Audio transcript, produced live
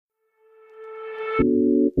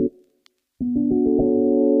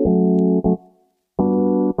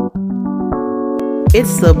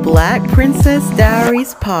It's the Black Princess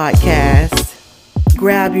Diaries podcast.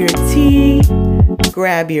 Grab your tea,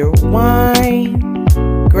 grab your wine,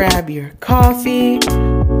 grab your coffee.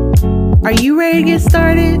 Are you ready to get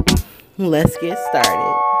started? Let's get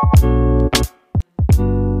started.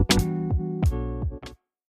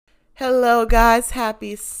 Hello guys,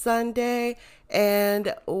 happy Sunday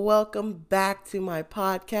and welcome back to my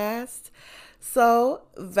podcast. So,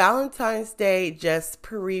 Valentine's Day just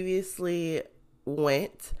previously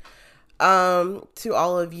went. To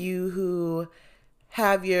all of you who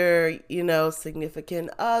have your, significant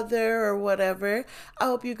other or whatever, I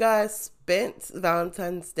hope you guys spent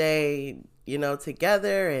Valentine's Day,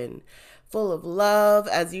 together and full of love,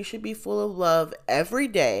 as you should be full of love every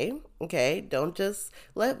day. Okay, don't just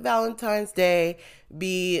let Valentine's Day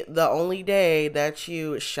be the only day that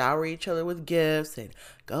you shower each other with gifts and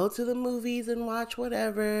go to the movies and watch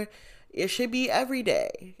whatever. It should be every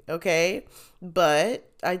day, okay? But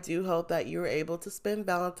I do hope that you were able to spend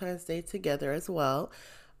Valentine's Day together as well.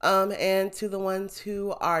 And to the ones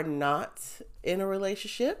who are not in a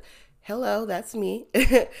relationship, hello, that's me.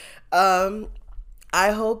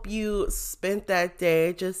 I hope you spent that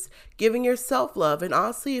day just giving yourself love. And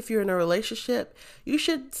honestly, if you're in a relationship, you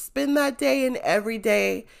should spend that day and every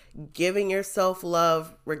day giving yourself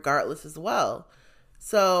love regardless as well.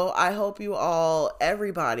 So I hope you all,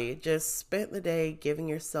 everybody, just spent the day giving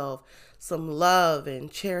yourself some love and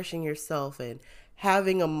cherishing yourself and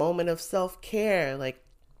having a moment of self-care. Like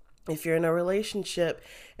if you're in a relationship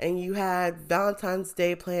and you had Valentine's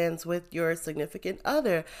Day plans with your significant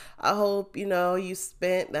other, I hope, you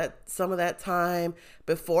spent some of that time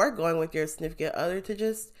before going with your significant other to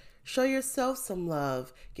just show yourself some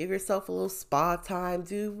love, give yourself a little spa time,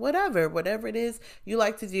 do whatever it is you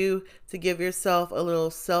like to do to give yourself a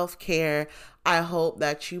little self-care. I hope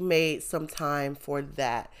that you made some time for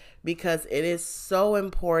that because it is so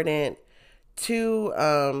important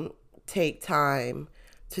to take time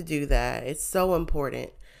to do that. It's so important.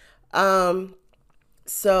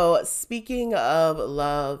 So speaking of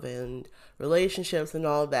love and relationships and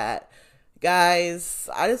all that, guys,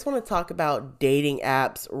 I just want to talk about dating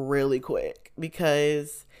apps really quick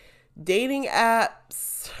because dating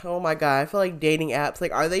apps, oh my God, I feel like dating apps,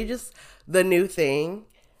 are they just the new thing?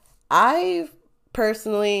 I've tried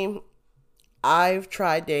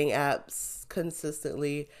dating apps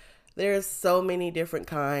consistently. There's so many different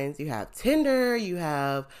kinds. You have Tinder, you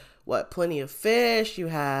have Plenty of Fish, you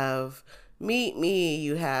have Meet Me,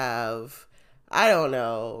 you have, I don't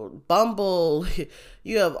know, Bumble.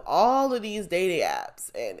 You have all of these dating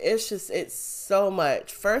apps and it's so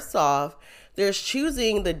much. First off, there's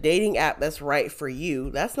choosing the dating app that's right for you.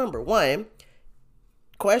 That's number one.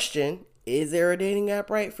 Question, is there a dating app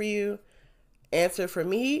right for you? Answer for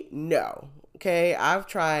me, no. Okay, I've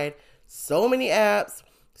tried so many apps.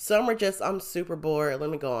 Some are just, I'm super bored, let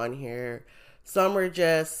me go on here. Some are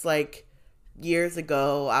just years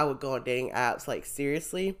ago, I would go on dating apps,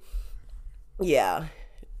 seriously. Yeah,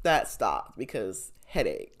 that stopped because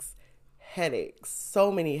headaches,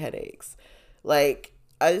 so many headaches. I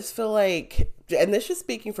just feel and this is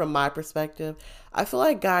speaking from my perspective, I feel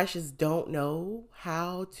like guys just don't know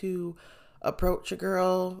how to approach a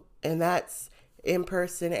girl, and that's in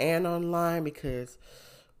person and online because,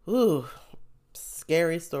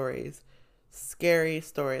 scary stories.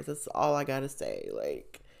 That's all I gotta say.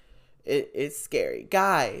 It's scary.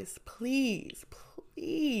 Guys, please,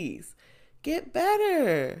 get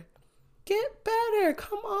better.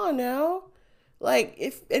 Come on now.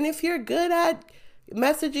 If you're good at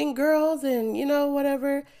messaging girls and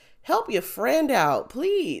whatever, help your friend out.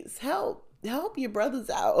 Please help your brothers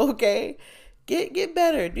out. Okay, get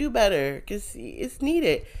better, do better, because it's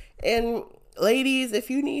needed. And ladies, if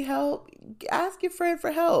you need help, ask your friend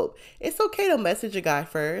for help. It's okay to message a guy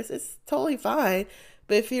first. It's totally fine.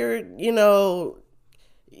 But if you're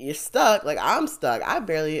stuck, I'm stuck. I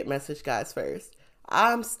barely message guys first.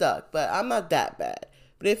 I'm stuck, but I'm not that bad.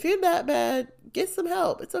 But if you're that bad, get some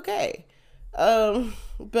help. It's okay.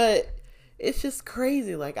 But it's just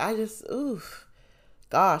crazy.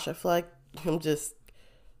 Gosh, I feel like I'm just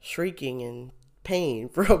shrieking in pain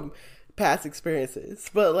from past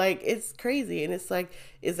experiences. But it's crazy. And it's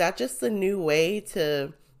is that just a new way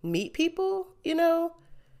to meet people?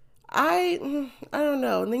 I don't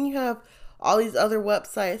know. And then you have all these other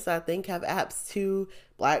websites I think have apps too.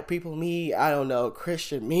 Black People Meet, I don't know,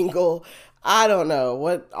 Christian Mingle, I don't know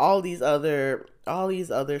what all these other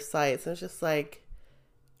sites. And it's just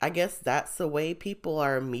I guess that's the way people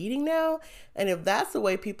are meeting now. And if that's the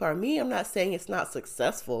way people are meeting, I'm not saying it's not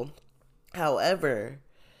successful. However,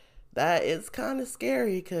 that is kind of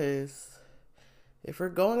scary because if we're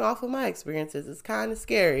going off of my experiences, it's kind of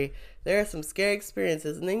scary. There are some scary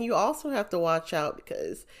experiences. And then you also have to watch out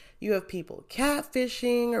because you have people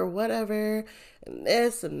catfishing or whatever, and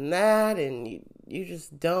this and that, and you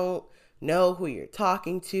just don't know who you're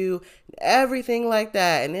talking to, and everything like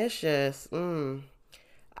that. And it's just,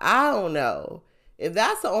 I don't know. If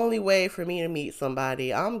that's the only way for me to meet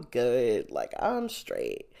somebody, I'm good. Like, I'm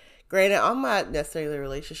straight. Granted, I'm not necessarily a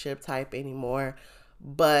relationship type anymore,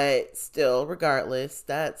 but still, regardless,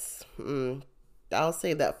 I'll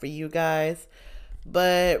say that for you guys.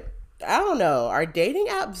 But I don't know. Are dating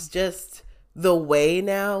apps just the way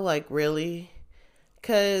now? Like, really?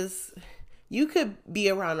 Because you could be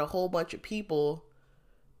around a whole bunch of people,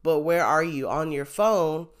 but where are you? On your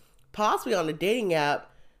phone, possibly on a dating app,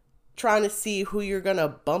 trying to see who you're gonna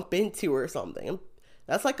bump into or something.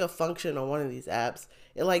 That's like a function on one of these apps.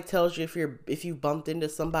 It like tells you if you bumped into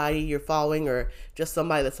somebody you're following or just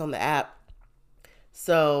somebody that's on the app.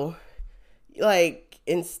 So, like,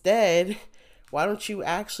 instead, why don't you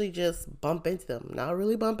actually just bump into them? Not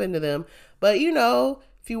really bump into them, but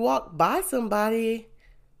if you walk by somebody,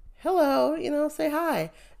 hello, say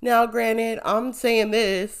hi. Now, granted, I'm saying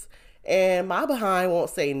this and my behind won't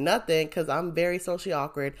say nothing because I'm very socially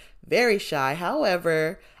awkward, very shy.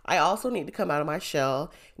 However, I also need to come out of my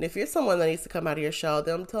shell. And if you're someone that needs to come out of your shell,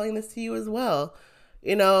 then I'm telling this to you as well.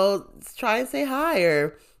 Try and say hi,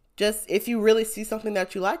 or just if you really see something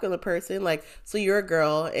that you like on the person, like, so you're a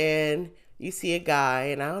girl and you see a guy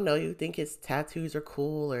and I don't know, you think his tattoos are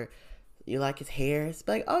cool or you like his hair. It's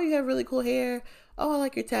like, oh, you have really cool hair. Oh, I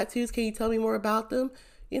like your tattoos. Can you tell me more about them?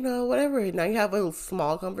 Whatever. Now you have a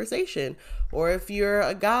small conversation. Or if you're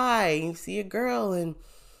a guy and you see a girl and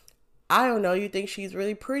I don't know, you think she's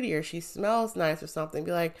really pretty or she smells nice or something,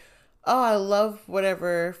 be like, oh, I love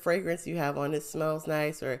whatever fragrance you have on. It smells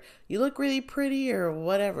nice, or you look really pretty or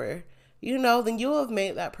whatever. Then you'll have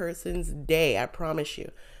made that person's day. I promise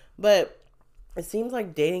you. But it seems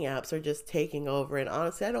like dating apps are just taking over. And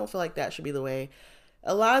honestly, I don't feel like that should be the way.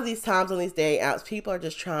 A lot of these times on these dating apps, people are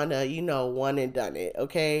just trying to, one and done it,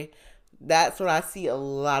 okay? That's what I see a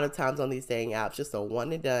lot of times on these dating apps, just a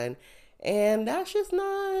one and done. And that's just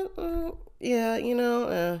not,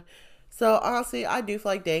 So honestly, I do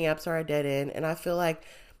feel like dating apps are a dead end. And I feel like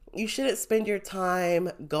you shouldn't spend your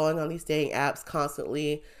time going on these dating apps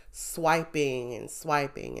constantly swiping and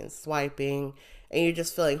swiping and swiping, and you're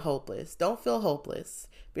just feeling hopeless. Don't feel hopeless.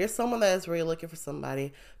 If you're someone that is really looking for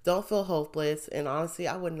somebody, don't feel hopeless. And honestly,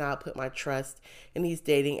 I would not put my trust in these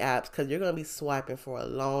dating apps because you're going to be swiping for a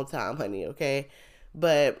long time, honey, okay?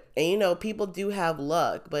 But, and people do have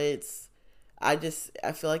luck, but I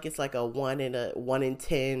feel like it's like a 1 in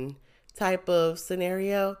 10 type of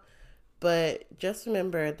scenario. But just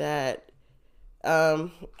remember that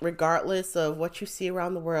regardless of what you see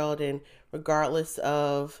around the world and regardless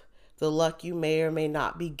of the luck you may or may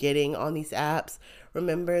not be getting on these apps,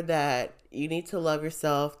 remember that you need to love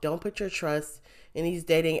yourself. Don't put your trust in these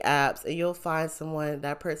dating apps, and you'll find someone.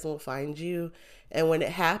 That person will find you. And when it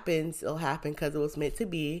happens, it'll happen because it was meant to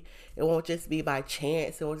be. It won't just be by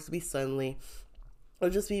chance. It won't just be suddenly.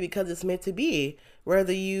 It'll just be because it's meant to be,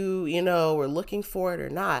 whether you were looking for it or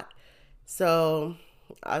not. So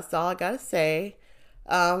that's all I got to say.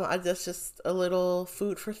 I just a little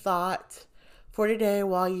food for thought for today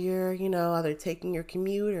while you're, either taking your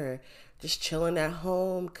commute or just chilling at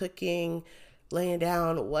home, cooking, laying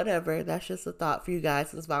down, whatever. That's just a thought for you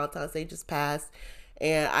guys since Valentine's Day just passed.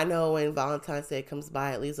 And I know when Valentine's Day comes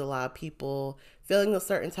by, it leaves a lot of people feeling a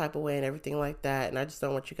certain type of way and everything like that. And I just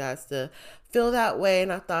don't want you guys to feel that way.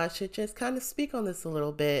 And I thought I should just kind of speak on this a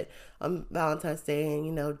little bit on Valentine's Day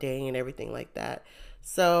and, dating and everything like that.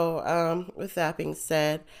 So with that being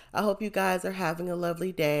said, I hope you guys are having a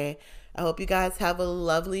lovely day. I hope you guys have a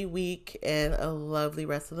lovely week and a lovely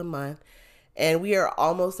rest of the month. And we are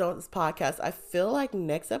almost done with this podcast. I feel like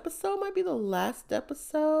next episode might be the last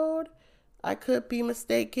episode. I could be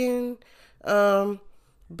mistaken. But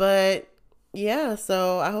yeah,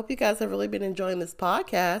 so I hope you guys have really been enjoying this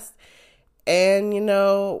podcast. And,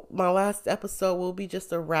 my last episode will be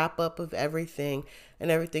just a wrap up of everything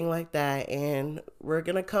and everything like that. And we're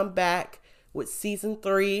going to come back with season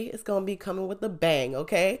 3. It's going to be coming with a bang,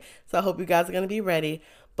 okay? So I hope you guys are going to be ready.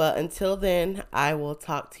 But until then, I will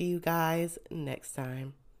talk to you guys next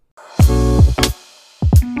time.